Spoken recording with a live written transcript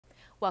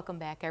Welcome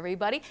back,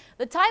 everybody.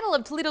 The title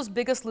of Toledo's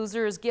Biggest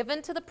Loser is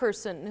given to the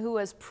person who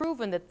has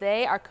proven that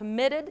they are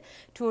committed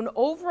to an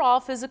overall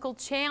physical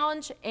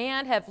challenge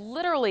and have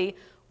literally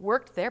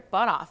worked their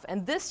butt off.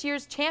 And this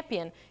year's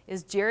champion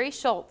is Jerry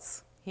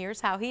Schultz.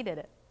 Here's how he did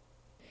it.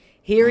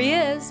 Here he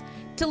is,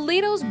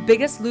 Toledo's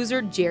Biggest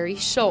Loser, Jerry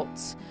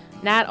Schultz.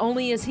 Not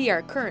only is he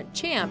our current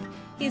champ,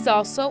 he's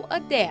also a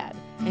dad,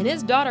 and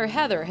his daughter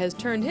Heather has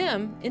turned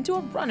him into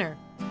a runner.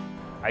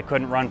 I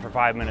couldn't run for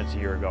 5 minutes a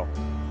year ago.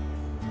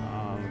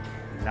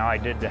 Now I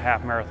did the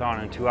half marathon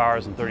in 2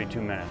 hours and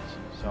 32 minutes,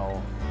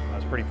 so I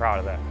was pretty proud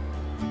of that.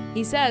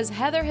 He says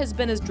Heather has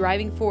been his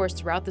driving force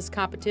throughout this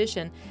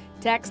competition,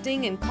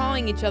 texting and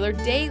calling each other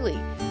daily.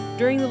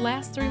 During the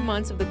last 3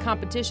 months of the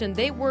competition,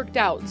 they worked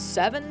out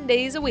 7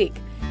 days a week.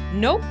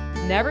 Nope,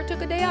 never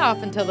took a day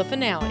off until the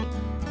finale.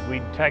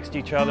 We'd text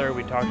each other,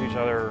 we'd talk to each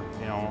other,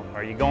 you know,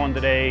 are you going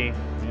today?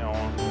 You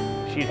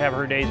know, she'd have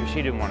her days where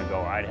she didn't want to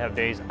go. I'd have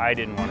days I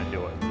didn't want to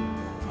do it.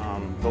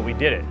 But we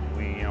did it.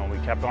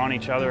 We kept on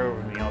each other.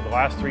 You know, the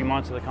last 3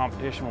 months of the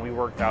competition, we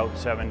worked out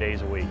 7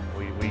 days a week.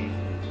 We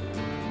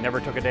never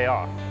took a day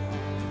off.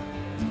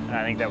 And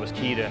I think that was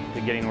key to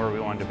getting where we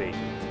wanted to be.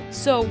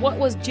 So what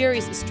was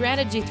Jerry's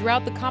strategy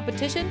throughout the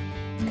competition?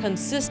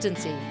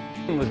 Consistency.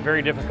 It was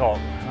very difficult,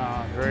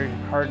 very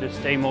hard to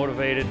stay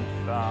motivated.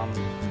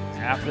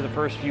 After the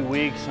first few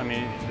weeks, I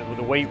mean,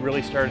 the weight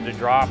really started to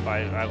drop.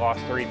 I lost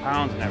 30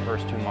 pounds in that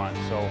first 2 months.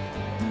 So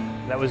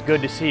that was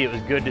good to see. It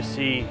was good to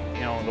see,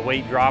 you know, the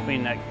weight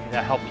dropping.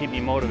 That helped keep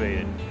me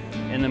motivated.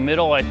 In the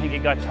middle, I think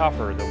it got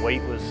tougher. The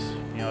weight was,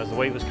 you know, as the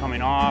weight was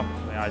coming off,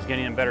 you know, I was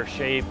getting in better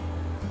shape.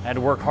 I had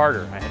to work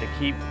harder. I had to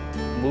keep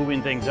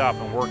moving things up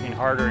and working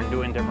harder and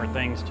doing different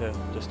things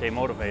to stay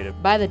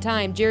motivated. By the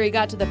time Jerry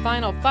got to the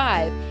final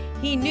 5,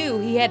 he knew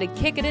he had to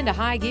kick it into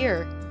high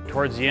gear.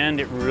 Towards the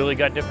end, it really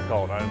got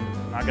difficult.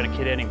 I'm not going to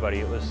kid anybody.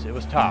 It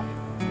was tough.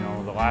 You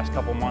know, the last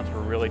couple months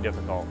were really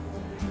difficult.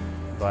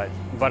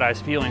 But I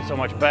was feeling so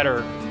much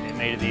better, it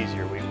made it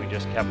easier. We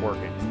just kept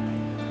working.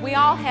 We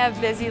all have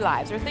busy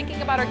lives. We're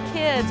thinking about our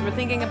kids, we're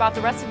thinking about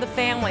the rest of the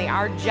family,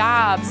 our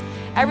jobs,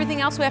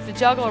 everything else we have to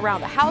juggle around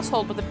the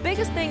household. But the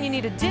biggest thing you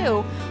need to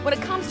do when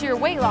it comes to your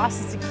weight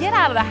loss is to get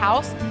out of the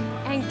house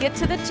and get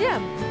to the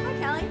gym. Hi,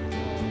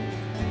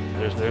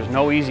 Kelly. There's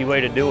no easy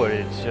way to do it.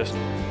 It's just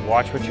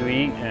watch what you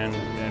eat and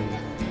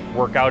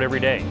work out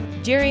every day.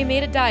 Jerry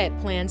made a diet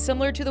plan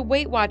similar to the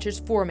Weight Watchers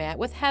format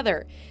with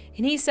Heather.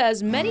 And he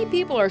says many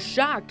people are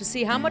shocked to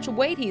see how much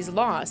weight he's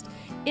lost.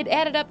 It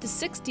added up to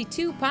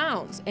 62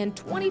 pounds and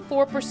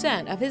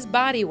 24% of his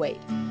body weight.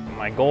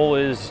 My goal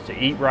is to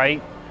eat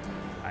right.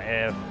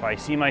 If I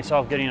see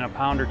myself getting a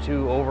pound or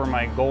 2 over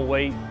my goal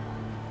weight,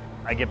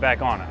 I get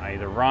back on it. I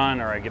either run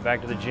or I get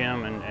back to the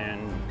gym,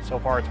 and so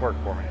far it's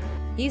worked for me.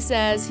 He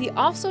says he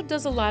also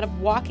does a lot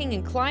of walking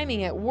and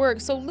climbing at work,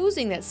 so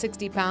losing that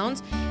 60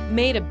 pounds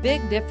made a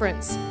big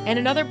difference. And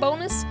another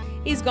bonus,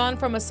 he's gone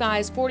from a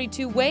size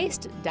 42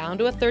 waist down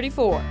to a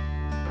 34.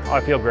 Oh,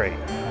 I feel great.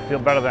 I feel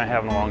better than I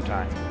have in a long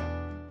time.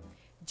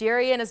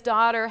 Jerry and his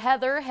daughter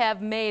Heather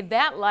have made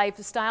that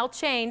lifestyle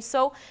change,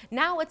 so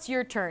now it's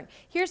your turn.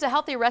 Here's a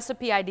healthy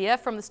recipe idea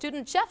from the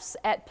student chefs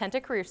at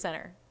Penta Career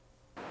Center.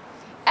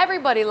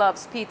 Everybody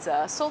loves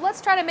pizza, so let's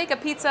try to make a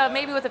pizza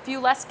maybe with a few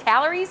less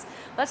calories.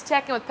 Let's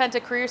check in with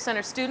Penta Career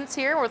Center students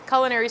here with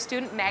culinary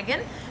student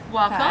Megan.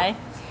 Welcome. Hi.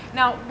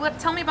 Now,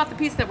 tell me about the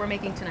pizza that we're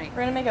making tonight.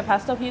 We're going to make a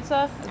pesto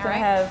pizza. It's going to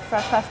have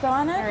fresh pesto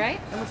on it. All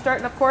right. And we're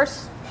starting, of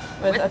course,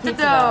 with a the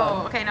pizza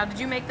dough. Okay, now did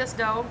you make this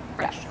dough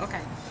fresh? Yes.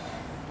 Okay.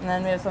 And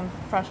then we have some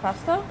fresh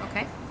pesto.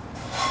 Okay.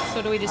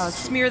 So do we just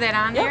smear that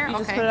on there? You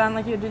okay. just put it on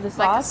like you would do the sauce.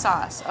 Like the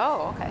sauce.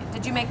 Oh, okay.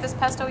 Did you make this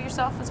pesto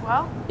yourself as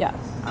well? Yes.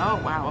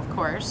 Oh, wow, of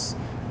course.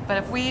 But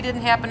if we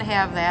didn't happen to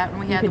have that, and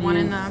we had the one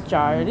in the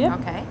jarred, yeah.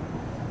 Okay.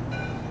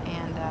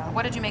 And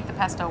what did you make the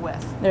pesto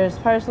with? There's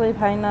parsley,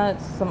 pine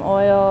nuts, some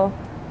oil.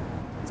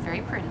 It's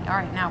very pretty. All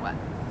right, now what?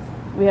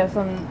 We have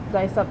some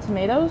diced up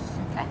tomatoes.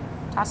 Okay.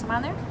 Toss them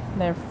on there.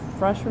 They're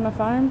fresh from the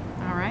farm.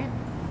 All right.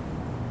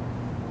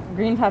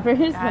 Green peppers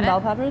and Got it.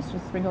 bell peppers.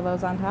 Just sprinkle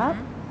those on top.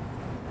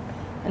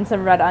 And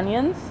some red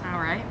onions. All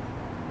right.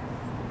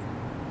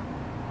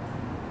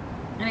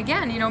 And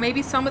again, you know,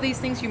 maybe some of these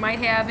things you might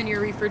have in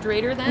your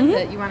refrigerator then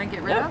that you want to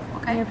get rid of.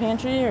 Okay. In your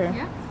pantry or.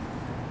 Yeah.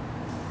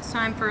 It's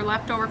time for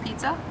leftover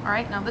pizza. All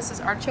right. Now this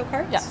is artichoke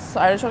hearts. Yes,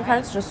 artichoke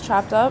hearts just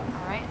chopped up.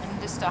 All right.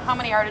 And just how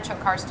many artichoke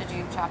hearts did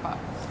you chop up?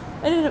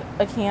 I did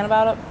a can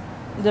about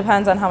it.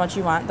 Depends on how much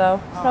you want though.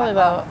 It's probably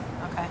about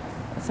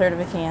a third of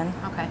a can.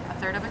 Okay, a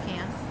third of a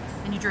can.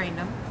 And you drained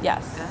them.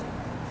 Yes. Good.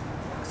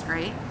 Looks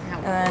great.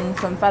 And then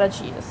some feta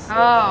cheese.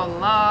 Oh,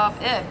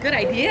 love it. Good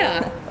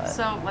idea.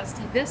 So let's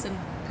take this and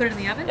put it in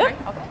the oven, right?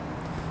 Okay.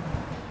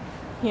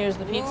 Here's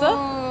the pizza.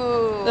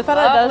 Ooh, the feta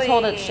lovely. does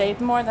hold its shape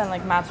more than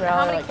like mozzarella.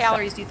 How many like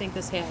calories do you think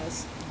this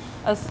has?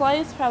 A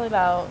slice, probably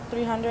about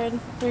 300,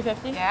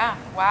 350. Yeah.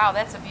 Wow,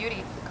 that's a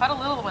beauty. Cut a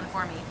little one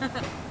for me.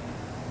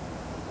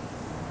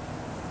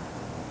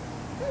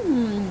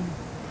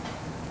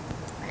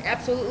 I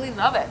absolutely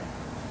love it.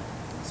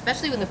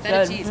 Especially with the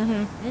feta cheese.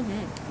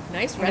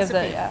 Nice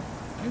recipe. Yeah.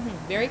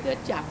 Very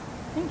good job.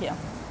 Thank you.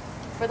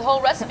 For the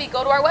whole recipe,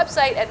 go to our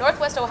website at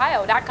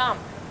northwestohio.com.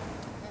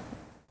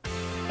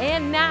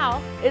 And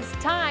now it's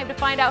time to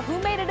find out who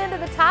made it into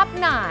the top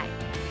 9.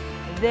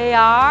 They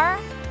are,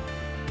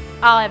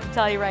 I'll have to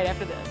tell you right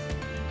after this.